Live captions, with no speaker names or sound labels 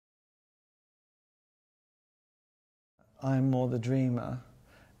I'm more the dreamer,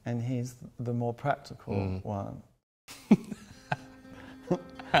 and he's the more practical one.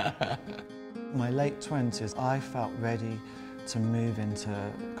 My late 20s, I felt ready to move into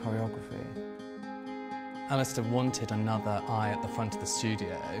choreography. Alistair wanted another eye at the front of the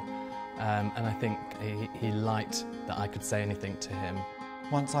studio, and I think he liked that I could say anything to him.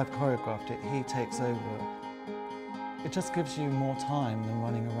 Once I've choreographed it, he takes over. It just gives you more time than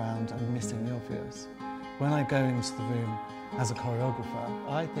running around and missing the obvious. When I go into the room as a choreographer,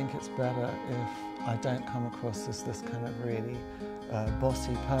 I think it's better if I don't come across as this kind of really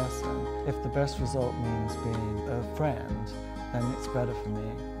bossy person. If the best result means being a friend, then it's better for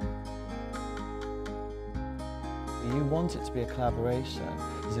me. You want it to be a collaboration,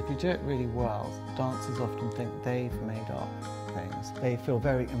 because if you do it really well, dancers often think they've made up things. They feel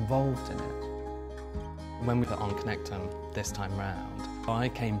very involved in it. When we put on Connectome this time round, I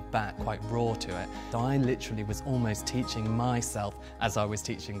came back quite raw to it. So I literally was almost teaching myself as I was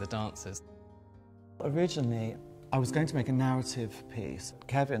teaching the dancers. Originally, I was going to make a narrative piece.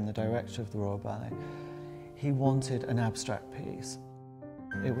 Kevin, the director of the Royal Ballet, he wanted an abstract piece.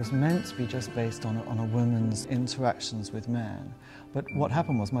 It was meant to be just based on a woman's interactions with men. But what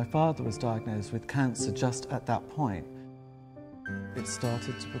happened was my father was diagnosed with cancer just at that point. It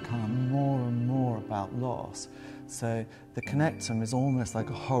started to become more and more about loss. So the Connectome is almost like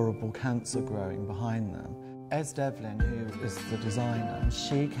a horrible cancer growing behind them. Es Devlin, who is the designer,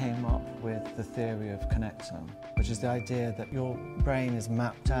 she came up with the theory of Connectome, which is the idea that your brain is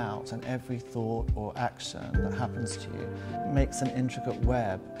mapped out and every thought or action that happens to you makes an intricate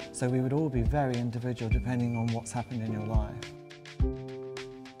web. So we would all be very individual depending on what's happened in your life.